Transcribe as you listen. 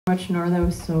Much, Nora. That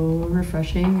was so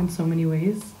refreshing in so many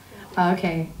ways.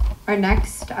 Okay, our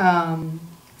next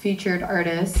featured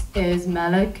artist is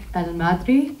Malek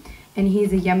AlMadari, and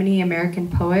he's a Yemeni American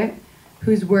poet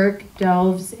whose work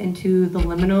delves into the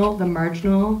liminal, the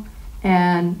marginal,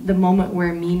 and the moment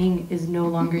where meaning is no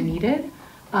longer needed.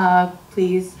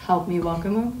 Please help me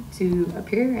welcome him to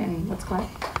appear, and let's clap.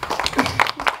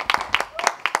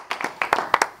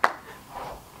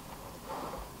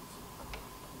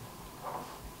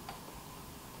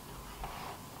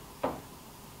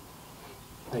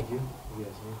 Thank you. You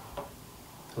guys hear?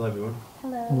 Hello, everyone.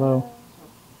 Hello. Hello.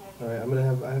 All right,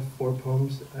 I have 4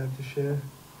 poems I have to share,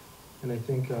 and I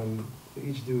think we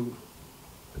each do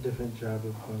a different job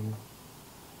of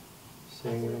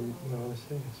saying what I want to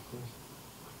say, I suppose.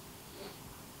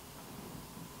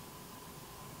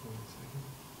 One second.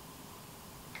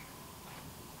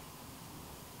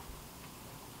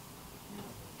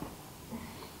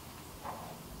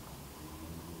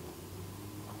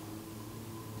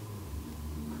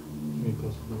 Can you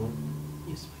close the door?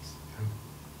 Yes, please.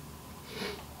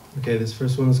 Okay, this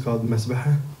first one is called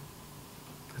Masbaha.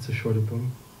 It's a shorter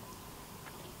poem.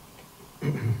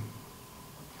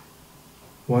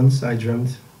 Once I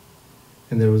dreamt,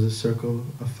 and there was a circle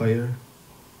of fire,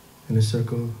 and a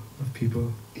circle of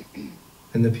people,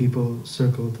 and the people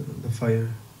circled the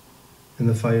fire, and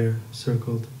the fire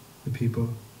circled the people,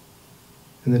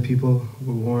 and the people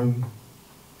were warm,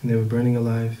 and they were burning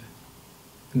alive,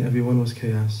 and everyone was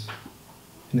chaos,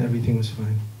 and everything was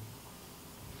fine.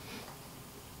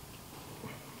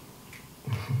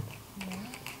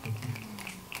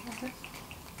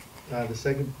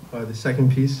 The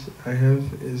second piece I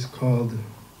have is called,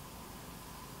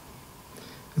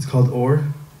 it's called Or.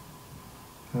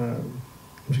 I'm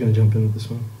just going to jump in with this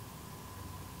one.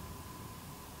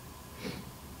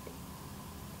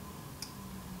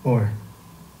 Or.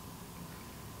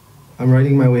 I'm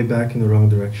riding my way back in the wrong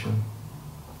direction.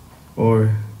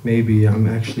 Or maybe I'm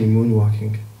actually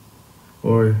moonwalking.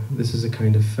 Or this is a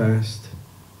kind of fast.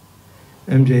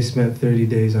 MJ spent 30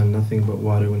 days on nothing but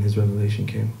water when his revelation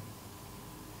came.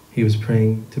 He was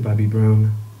praying to Bobby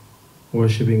Brown,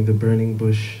 worshipping the burning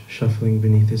bush shuffling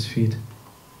beneath his feet.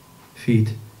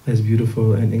 Feet as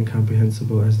beautiful and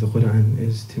incomprehensible as the Quran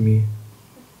is to me.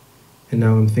 And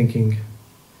now I'm thinking,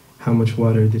 how much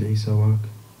water did Isa walk?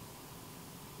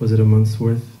 Was it a month's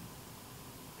worth?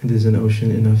 And is an ocean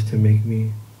enough to make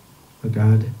me a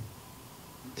god?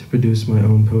 To produce my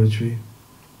own poetry,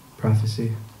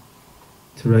 prophecy?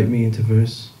 To write me into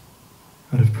verse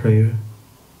out of prayer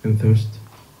and thirst?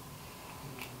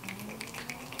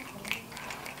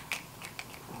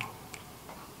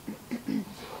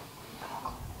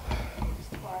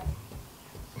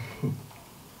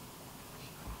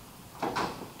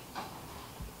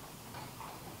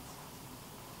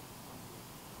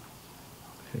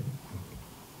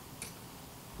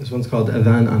 This one's called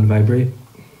Adhan on Vibrate.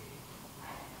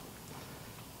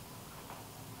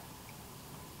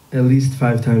 At least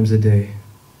 5 times a day,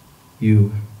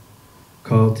 you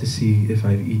call to see if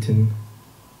I've eaten,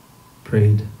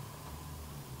 prayed.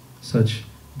 Such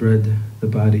bread the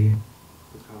body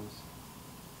becomes.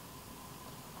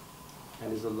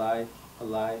 And is a lie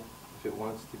if it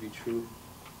wants to be true,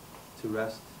 to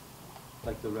rest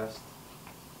like the rest,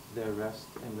 their rest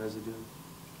and residue,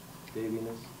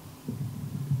 dailiness.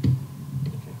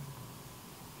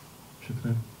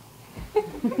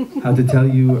 How to tell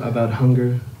you about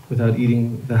hunger without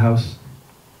eating the house.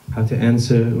 How to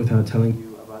answer without telling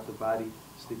you about the body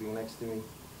sleeping next to me.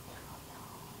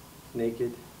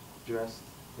 Naked, dressed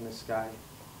in a sky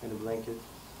and a blanket,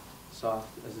 soft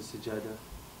as a sajada.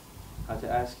 How to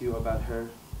ask you about her,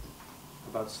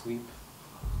 about sleep,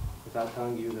 without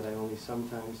telling you that I only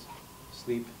sometimes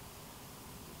sleep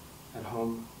at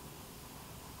home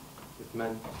with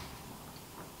men,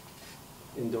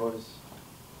 indoors.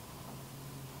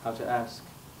 How to ask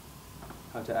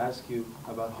you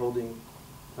about holding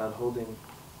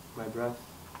my breath,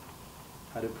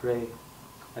 how to pray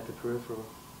at the peripheral,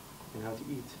 and how to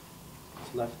eat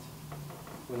what's left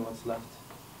when what's left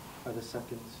are the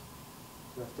seconds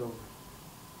left over.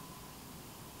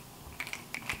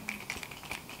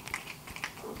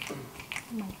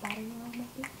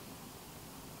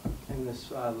 And this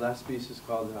last piece is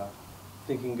called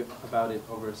Thinking About It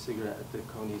Over a Cigarette at the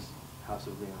Coney's House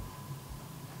of Leon.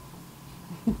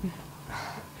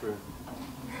 For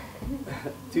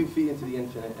 2 feet into the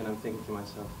infinite, and I'm thinking to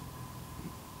myself,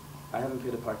 I haven't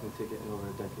paid a parking ticket in over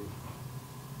a decade.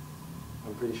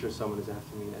 I'm pretty sure someone is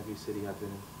after me in every city I've been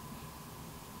in.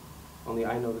 Only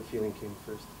I know the feeling came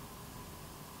first.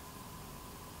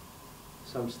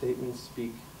 Some statements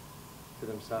speak for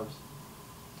themselves.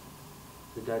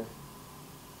 The dead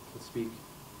can speak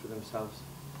for themselves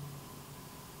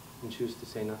and choose to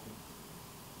say nothing.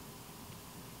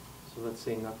 So let's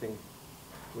say nothing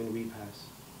when we pass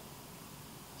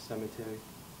a cemetery.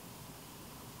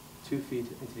 2 feet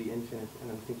into the infinite,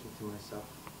 and I'm thinking to myself,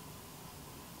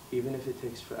 even if it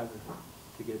takes forever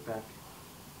to get back,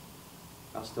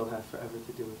 I'll still have forever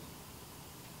to do it,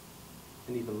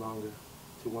 and even longer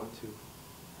to want to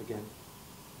again.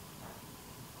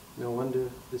 No wonder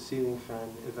the ceiling fan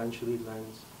eventually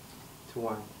learns to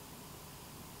whine.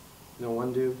 No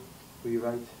wonder we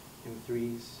write in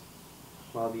threes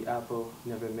while the apple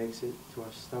never makes it to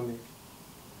our stomach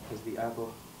as the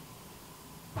apple.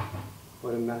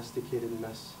 What a masticated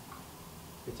mess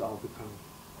it's all become.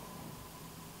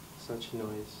 Such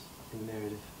noise and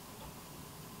narrative,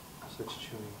 such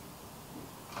chewing.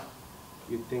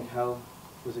 You'd think hell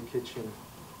was a kitchen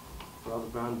where all the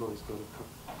brown boys go to cook.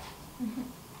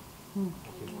 Thank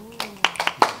you.